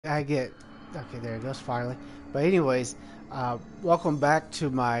I get okay. There it goes finally. But anyways, welcome back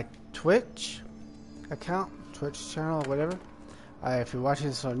to my Twitch account, Twitch channel, or whatever. If you're watching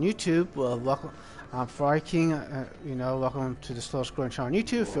this on YouTube, well, welcome. I'm Ferrari King. Welcome to the slow scrolling channel on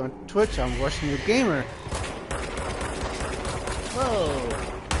YouTube. If you're on Twitch, I'm Worst New Gamer. Whoa!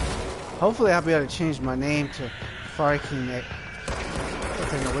 Hopefully, I'll be able to change my name to Ferrari King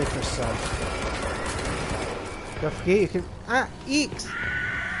within a week or so. Don't forget you can eeks.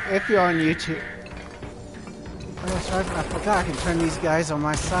 If you're on YouTube, oh, that's right, I forgot I can turn these guys on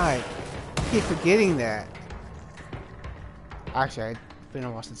my side. I keep forgetting that. Actually, I've been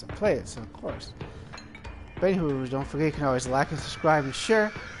a while since I played it, so of course. But anywho, don't forget you can always like and subscribe and share.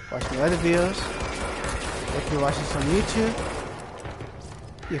 Watch my other videos. If you're watching this on YouTube,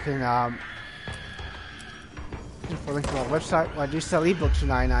 you can look for a link to our website where I do sell ebooks for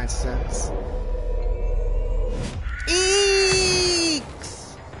 99 cents.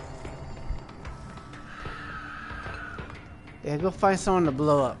 Yeah, go find someone to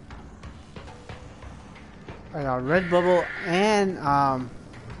blow up. Right on Redbubble and ooh, I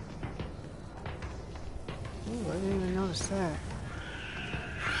didn't even notice that.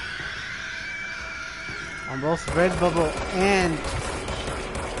 On both Redbubble and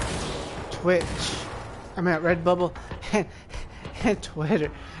Twitch. I mean Redbubble and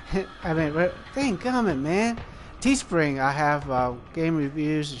Twitter. I mean, dang gummit, man. Teespring, I have game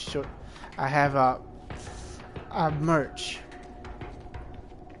reviews and short. I have merch.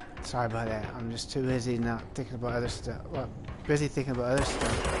 Sorry about that. I'm just too busy not thinking about other stuff. Well, busy thinking about other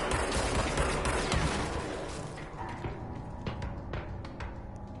stuff.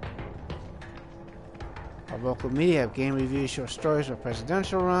 Our local media have game reviews, short stories, or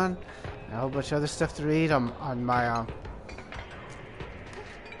presidential run, and a whole bunch of other stuff to read on my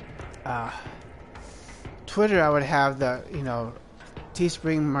Twitter. I would have the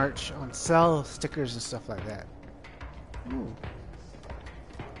Teespring merch on sale, stickers and stuff like that. Ooh.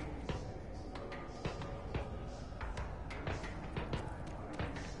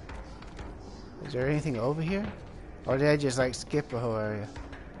 Is there anything over here? Or did I just like skip a whole area?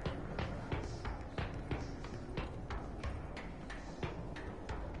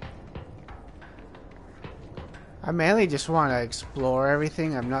 I mainly just want to explore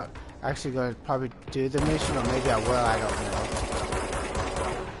everything. I'm not actually going to probably do the mission, or maybe I will, I don't know.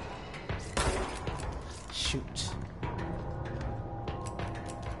 Shoot.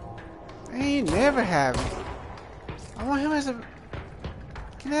 I ain't never have him. I want him as a...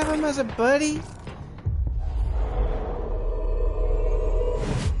 Can I have him as a buddy?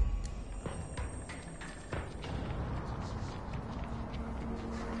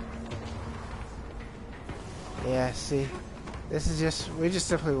 Yeah, see, this is just, we just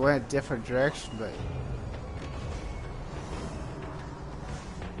simply went a different direction, but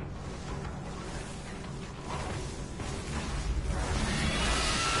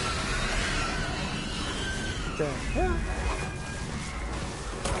what the hell?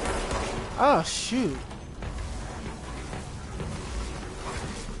 Oh shoot.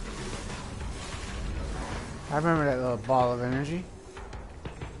 I remember that little ball of energy.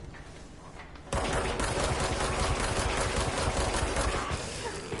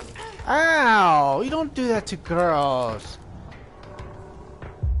 Ow! You don't do that to girls.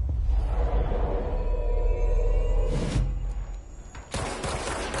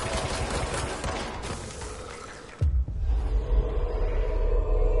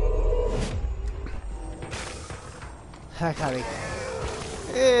 I got it.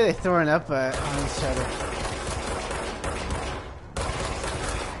 They're throwing up on each other.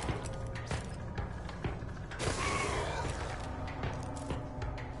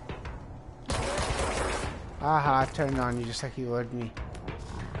 Aha, I turned on you just like you would me.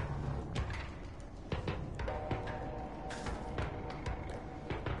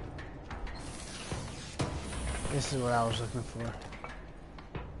 This is what I was looking for.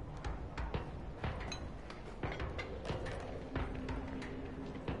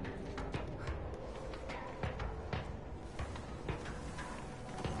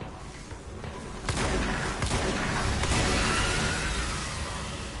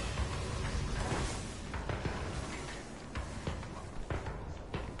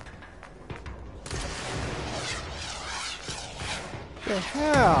 The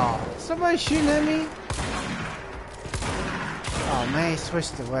hell? Somebody shooting at me? Oh man, he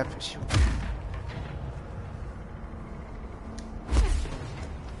switched the weapon.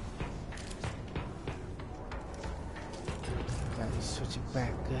 Gotta switch it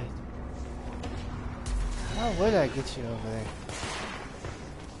back good. How would I get you over there?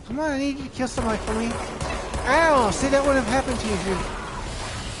 Come on, I need you to kill somebody for me. Ow! See, that wouldn't have happened to you if you...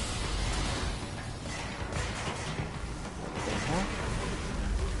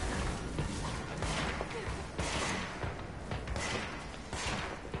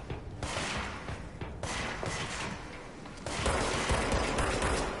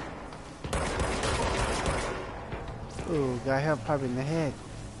 Ooh, got him probably in the head.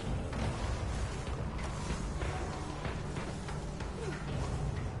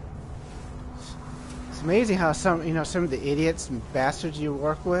 It's amazing how some of the idiots and bastards you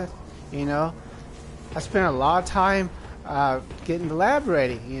work with, you know. I spent a lot of time getting the lab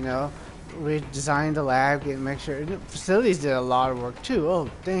ready, you know. We designed the lab, make sure. Facilities did a lot of work too. Oh,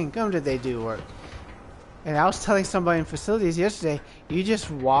 dang, did they do work? And I was telling somebody in facilities yesterday, you just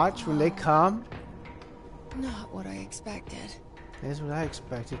watch when they come. Not what I expected. That's what I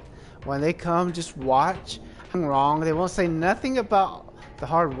expected. When they come, just watch. I'm wrong. They won't say nothing about the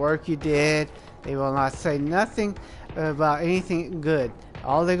hard work you did. They will not say nothing about anything good.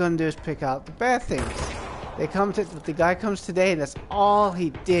 All they're going to do is pick out the bad things. They come to the guy comes today, and that's all he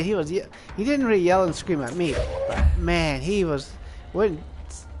did. He didn't really yell and scream at me, but man, he wouldn't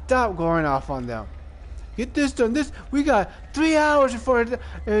stop going off on them. Get this done. We got 3 hours before the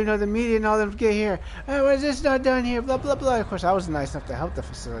media and all them get here. Why is this not done here? Blah blah blah. Of course, I was nice enough to help the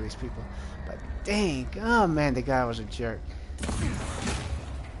facilities people, but dang, oh man, the guy was a jerk.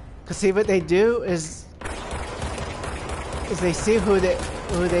 Cause see what they do is they see who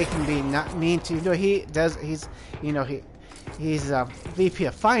they can be not mean to. He's VP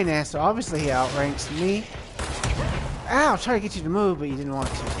of finance, so obviously he outranks me. Ow, trying to get you to move, but you didn't want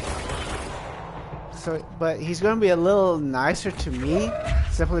to. So, but he's going to be a little nicer to me,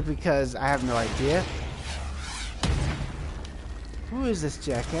 simply because I have no idea. Who is this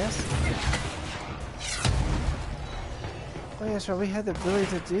jackass? Oh yes, right, we have the ability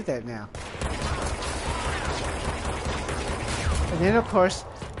to do that now. And then of course,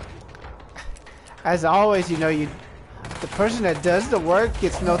 as always, the person that does the work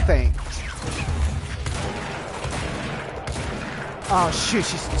gets no thanks. Oh shoot,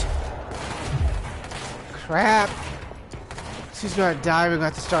 crap. She's gonna die. We're gonna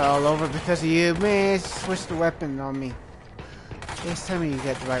have to start all over because of you. Man, switch the weapon on me. Please tell me you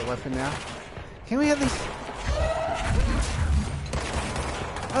get the right weapon now. Can we at least...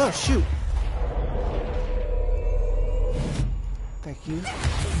 Oh, shoot. Thank you.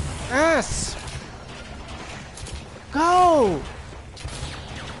 Yes! Go!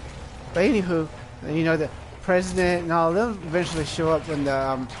 But anywho, the president and all, they'll eventually show up when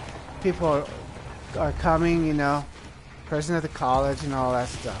the people are coming, president of the college and all that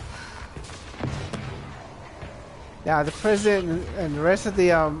stuff. Now, the president and the rest of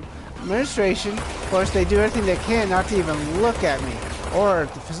the administration, of course, they do everything they can not to even look at me or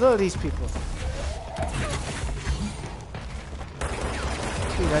the facilities people.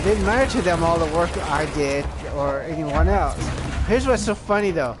 It didn't matter to them all the work I did or anyone else. Here's what's so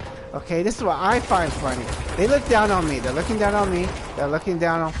funny, though. Okay, this is what I find funny. They look down on me. They're looking down on me. They're looking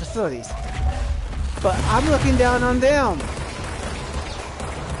down on facilities. But I'm looking down on them.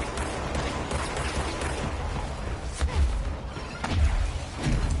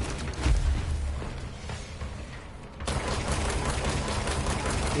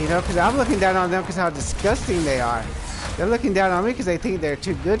 Because I'm looking down on them because how disgusting they are. They're looking down on me because they think they're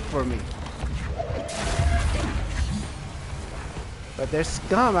too good for me. But they're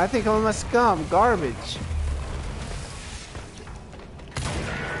scum. I think I'm a scum. Garbage.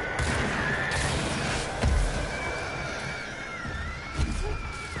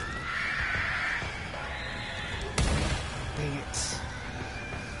 Dang it.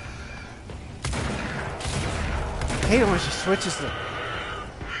 I hate it when she switches them.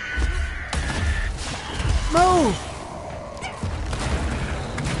 Move!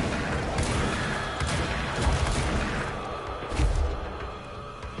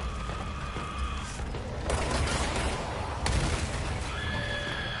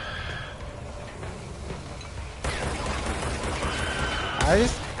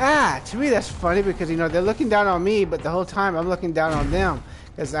 To me that's funny because, they're looking down on me, but the whole time I'm looking down on them.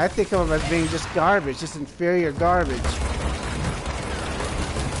 Because I think of them as being just garbage, just inferior garbage.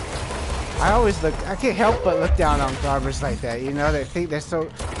 I can't help but look down on garbage like that, they think they're so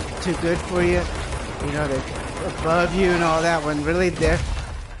too good for you, they're above you and all that, when really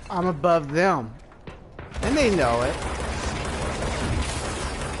I'm above them. And they know it.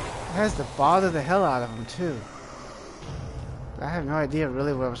 It has to bother the hell out of them too. I have no idea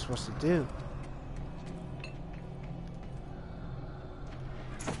really what I'm supposed to do.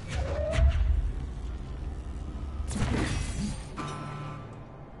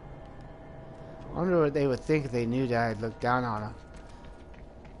 I wonder what they would think if they knew that I'd look down on them.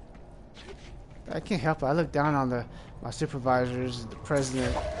 I can't help it. I look down on my supervisors, the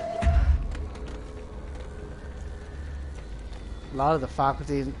president, a lot of the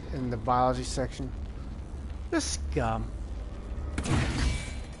faculty in the biology section. They're scum.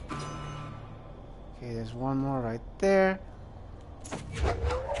 Okay, there's one more right there.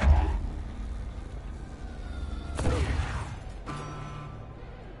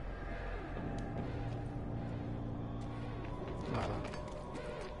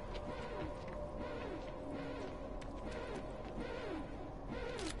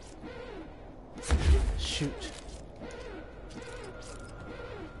 Shoot.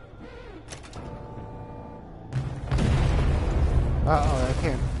 Uh-oh, that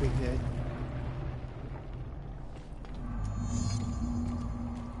can't be good.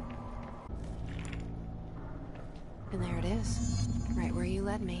 And there it is. Right where you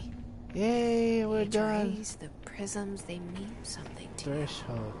led me. Yay, we're done. The prisms, they mean something to you.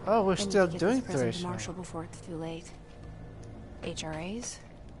 Threshold. Oh, we're I need still to get doing this prism to threshold. Marshall before it's too late. HRAs,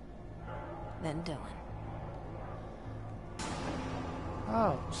 then Dylan.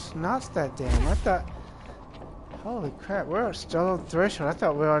 Oh, it's not that damn. I thought. Holy crap, we're still on threshold. I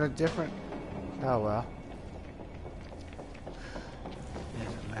thought we were on a different. Oh well.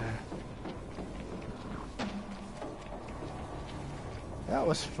 Doesn't matter. That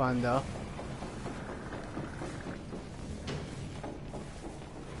was fun though.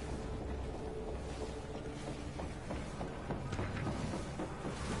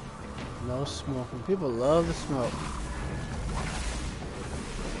 No smoking. People love the smoke.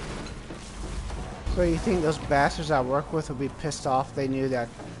 So you think those bastards I work with would be pissed off they knew that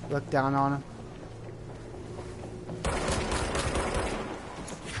I looked down on them?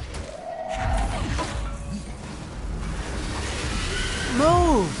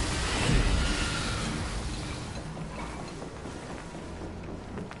 Move!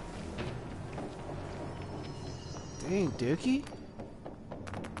 Dang, Dookie.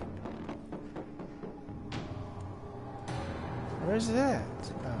 Where's that?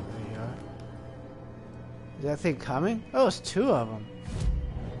 Oh, there you are. Is that thing coming? Oh, it's two of them.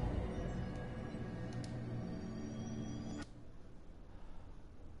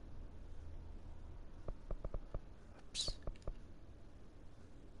 Oops.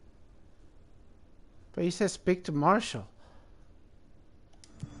 But you said speak to Marshall.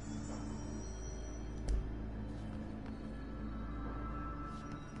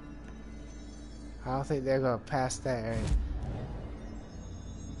 I don't think they're gonna pass that area.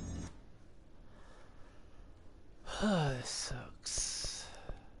 Oh, this sucks.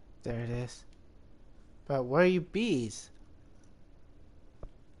 There it is. But where are you bees?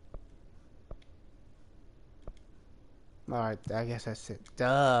 Alright, I guess that's it.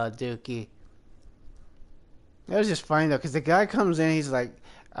 Duh, Dookie. It was just funny though, because the guy comes in, he's like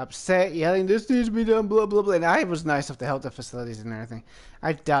upset, yelling, "This needs to be done, blah, blah, blah." And I was nice enough to help the facilities and everything.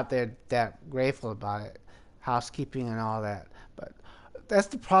 I doubt they're that grateful about it. Housekeeping and all that. But that's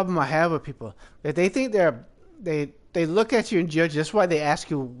the problem I have with people. If they think they look at you and judge. That's why they ask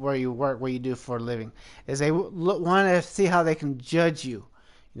you where you work, what you do for a living. Is they want to see how they can judge you.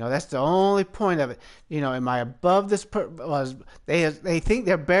 You know, that's the only point of it. You know, am I above this they think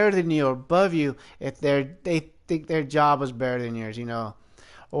they're better than you or above you if they think their job is better than yours, you know.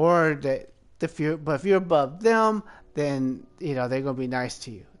 Or that if you're above them, then, you know, they're going to be nice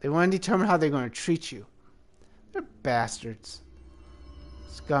to you. They want to determine how they're going to treat you. They're bastards.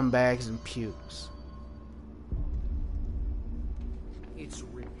 Scumbags and pukes. It's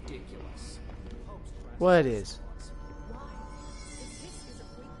ridiculous. What is?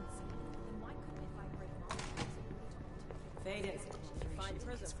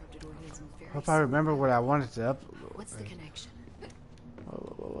 Hope I remember what I wanted to upload. What's the connection? Whoa,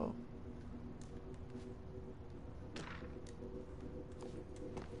 whoa, whoa, whoa.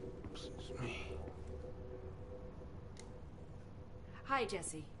 Excuse me. Hi,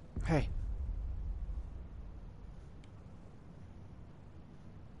 Jesse. Hey.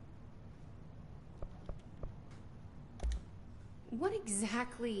 What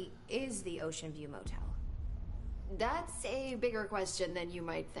exactly is the Ocean View Motel? That's a bigger question than you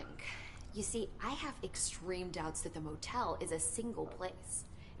might think. You see, I have extreme doubts that the motel is a single place.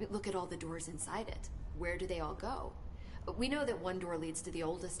 I mean, look at all the doors inside it. Where do they all go? We know that one door leads to the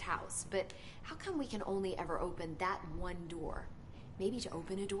oldest house, but how come we can only ever open that one door? Maybe to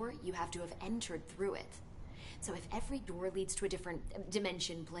open a door, you have to have entered through it. So if every door leads to a different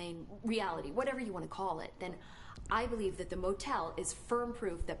dimension, plane, reality, whatever you want to call it, then I believe that the motel is firm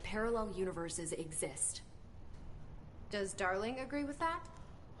proof that parallel universes exist. Does Darling agree with that?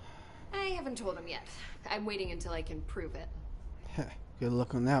 I haven't told him yet. I'm waiting until I can prove it. Good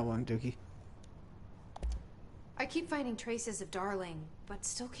luck on that one, Dookie. I keep finding traces of Darling, but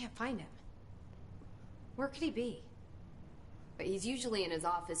still can't find him. Where could he be? But he's usually in his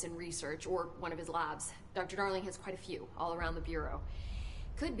office in research or one of his labs. Dr. Darling has quite a few all around the bureau.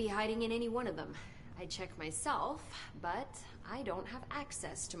 Could be hiding in any one of them. I check myself, but I don't have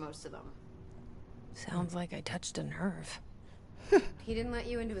access to most of them. Sounds like I touched a nerve. He didn't let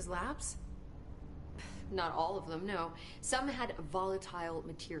you into his labs? Not all of them, no. Some had volatile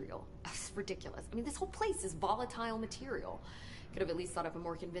material. It's ridiculous. I mean, this whole place is volatile material. Could have at least thought of a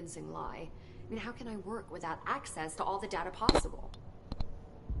more convincing lie. I mean, how can I work without access to all the data possible?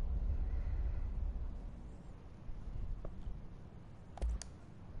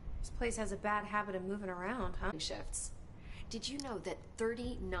 This place has a bad habit of moving around, huh? Shifts. Did you know that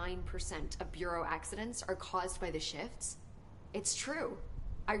 39% of Bureau accidents are caused by the shifts? It's true.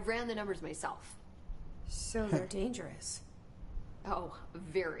 I ran the numbers myself. So they're dangerous. Oh,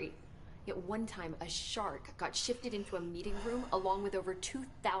 very. Yet one time, a shark got shifted into a meeting room along with over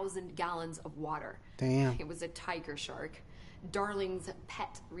 2,000 gallons of water. Damn. It was a tiger shark. Darling's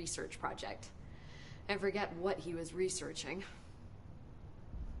pet research project. I forget what he was researching.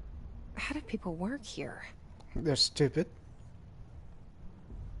 How do people work here? They're stupid.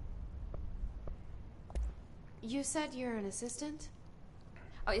 You said you're an assistant?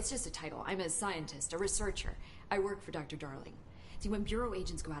 Oh, it's just a title. I'm a scientist, a researcher. I work for Dr. Darling. See, when Bureau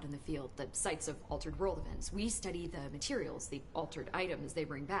agents go out in the field, the sites of altered world events, we study the materials, the altered items they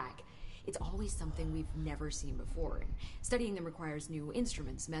bring back. It's always something we've never seen before, and studying them requires new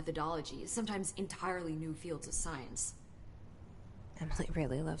instruments, methodologies, sometimes entirely new fields of science. Emily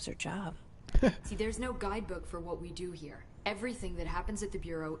really loves her job. See, there's no guidebook for what we do here. Everything that happens at the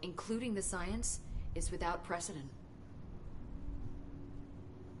Bureau, including the science, is without precedent.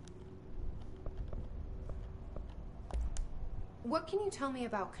 What can you tell me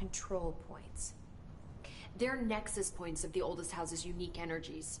about control points? They're nexus points of the oldest house's unique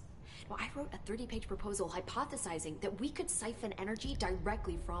energies. Now, I wrote a 30-page proposal hypothesizing that we could siphon energy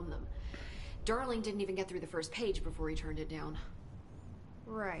directly from them. Darling didn't even get through the first page before he turned it down.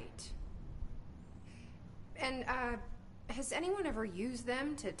 Right. And, has anyone ever used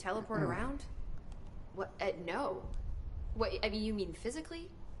them to teleport around? What? No. What, I mean, you mean physically?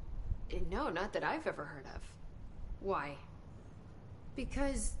 No, not that I've ever heard of. Why?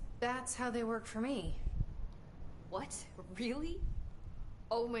 Because that's how they work for me. What? Really?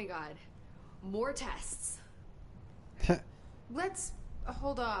 Oh my god. More tests. Let's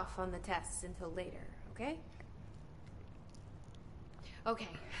hold off on the tests until later, okay? Okay.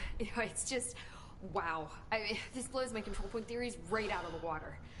 It's just... wow. This blows my control point theories right out of the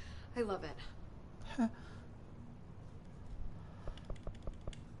water. I love it.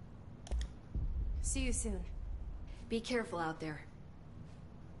 See you soon. Be careful out there.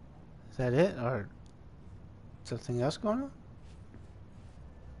 Is that it, or something else going on?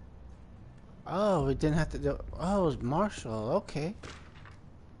 Oh, we didn't have to do. Oh, it was Marshall. Okay.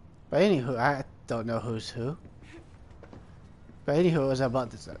 But anywho, I don't know who's who. But anywho, what was I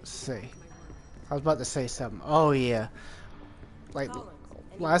about to say? I was about to say something. Oh yeah, like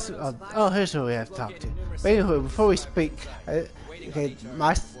last. Oh, here's who we have to talk to. But anywho, before we speak, okay,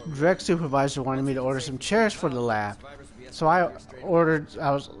 my direct supervisor wanted me to order some chairs for the lab. So I ordered,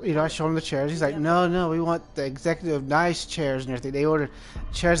 I showed him the chairs. He's like, no, we want the executive nice chairs and everything. They ordered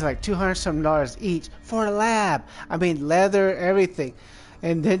chairs like $200 something each for the lab. I mean, leather, everything.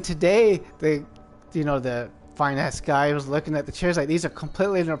 And then today, the finance guy was looking at the chairs like, these are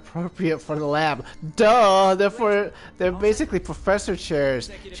completely inappropriate for the lab. Duh! They're basically professor chairs.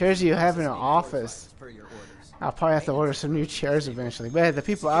 Chairs you have in an office. I'll probably have to order some new chairs eventually. But the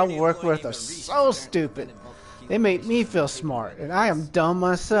people I work with are so stupid. They make me feel smart, and I am dumb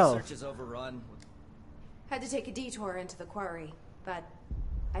myself. Had to take a detour into the quarry, but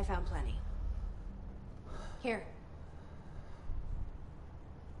I found plenty. Here.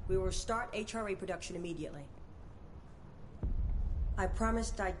 We will start HRA production immediately. I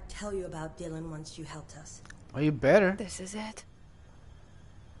promised I'd tell you about Dylan once you helped us. Well, you better. This is it.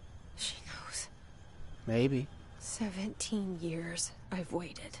 She knows. Maybe. 17 years I've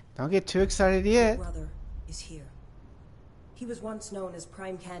waited. Don't get too excited yet. Your brother is here. He was once known as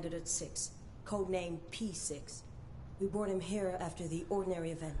Prime Candidate 6, codenamed P6. We brought him here after the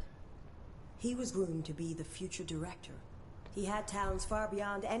ordinary event. He was groomed to be the future director. He had talents far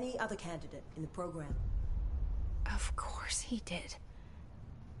beyond any other candidate in the program. Of course he did.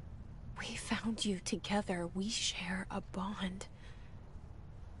 We found you together. We share a bond.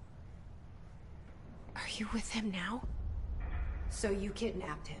 Are you with him now? So you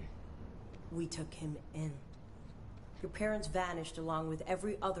kidnapped him? We took him in. Your parents vanished along with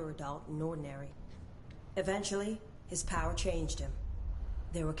every other adult in Ordinary. Eventually, his power changed him.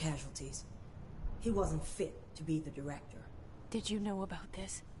 There were casualties. He wasn't fit to be the director. Did you know about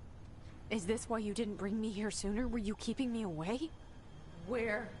this? Is this why you didn't bring me here sooner? Were you keeping me away?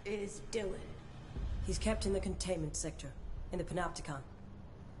 Where is Dylan? He's kept in the containment sector, in the Panopticon.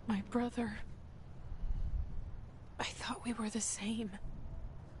 My brother. I thought we were the same.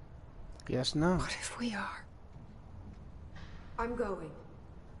 Guess not. What if we are? I'm going.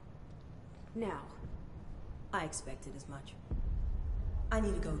 Now. I expected as much. I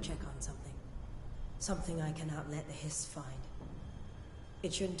need to go check on something. Something I cannot let the Hiss find.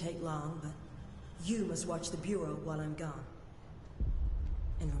 It shouldn't take long, but you must watch the Bureau while I'm gone.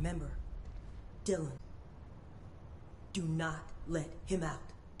 And remember, Dylan. Do not let him out,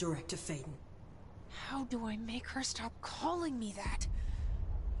 Director Faden. How do I make her stop calling me that?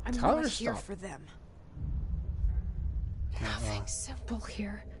 I'm Tell not her here stop. for them. Nothing's simple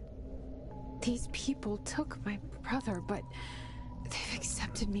here. These people took my brother, but they've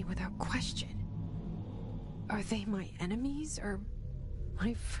accepted me without question. Are they my enemies or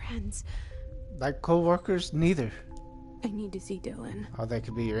my friends? Like co-workers, neither. I need to see Dylan. Oh, they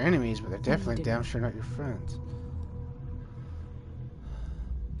could be your enemies, but they're definitely Indeed. damn sure not your friends.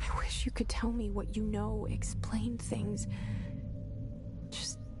 I wish you could tell me what you know, explain things.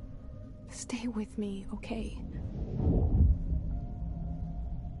 Just stay with me, okay?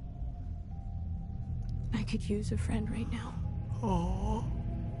 I could use a friend right now. Oh.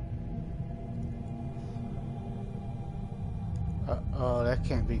 Uh-oh, that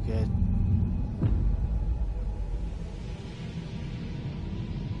can't be good.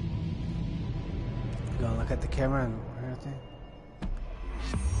 Gonna look at the camera and everything.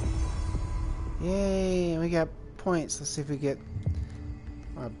 Yay, we got points. Let's see if we get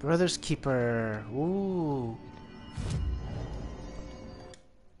our brother's keeper. Ooh.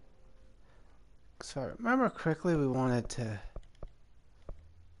 So if I remember correctly, we wanted to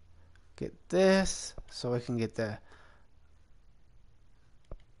get this so we can get the...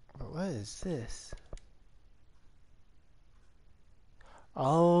 What is this?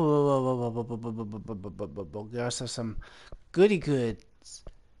 Oh, get ourselves some goody goods.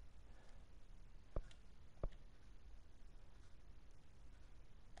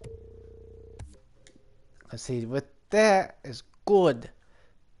 Let's see, with that is good.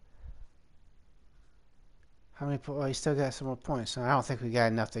 How many points? Oh, you still got some more points. So I don't think we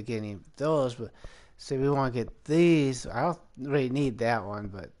got enough to get any of those, but see, we want to get these. I don't really need that one,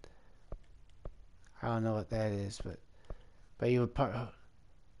 but I don't know what that is, but you would probably...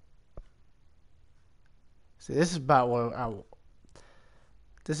 See, this is about where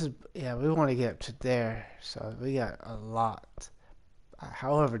this is, yeah, we want to get up to there, so we got a lot.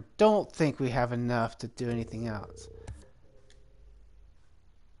 However, don't think we have enough to do anything else.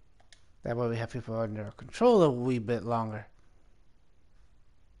 That way we have people under our control a wee bit longer.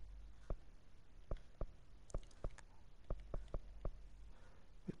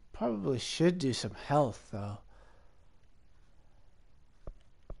 We probably should do some health, though.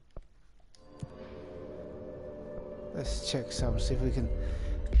 Let's check some, see if we can...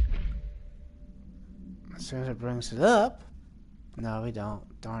 As soon as it brings it up... No, we don't.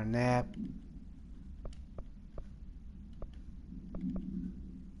 Darn that.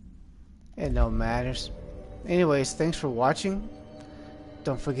 It no matters. Anyways, thanks for watching.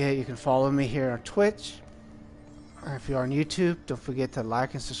 Don't forget you can follow me here on Twitch. If you're on YouTube, don't forget to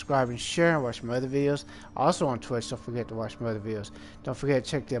like and subscribe and share and watch my other videos. Also on Twitch, don't forget to watch my other videos. Don't forget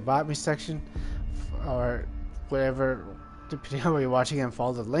to check the About Me section or whatever, depending on where you're watching, and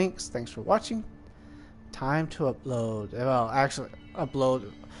follow the links. Thanks for watching. Time to upload. Well, actually,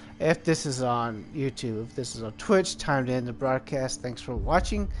 upload if this is on YouTube. If this is on Twitch, time to end the broadcast. Thanks for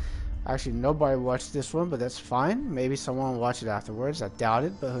watching. Actually, nobody watched this one, but that's fine. Maybe someone will watch it afterwards. I doubt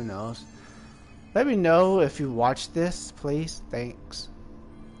it, but who knows. Let me know if you watched this, please. Thanks.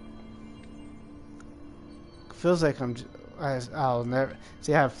 Feels like I'll never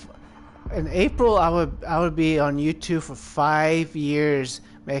see. In April, I would be on YouTube for 5 years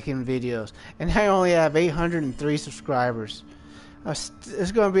making videos, and I only have 803 subscribers.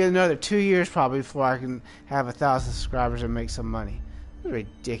 It's going to be another 2 years probably before I can have 1,000 subscribers and make some money.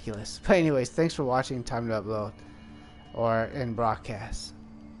 Ridiculous. But anyways, thanks for watching. Time to upload or end broadcast.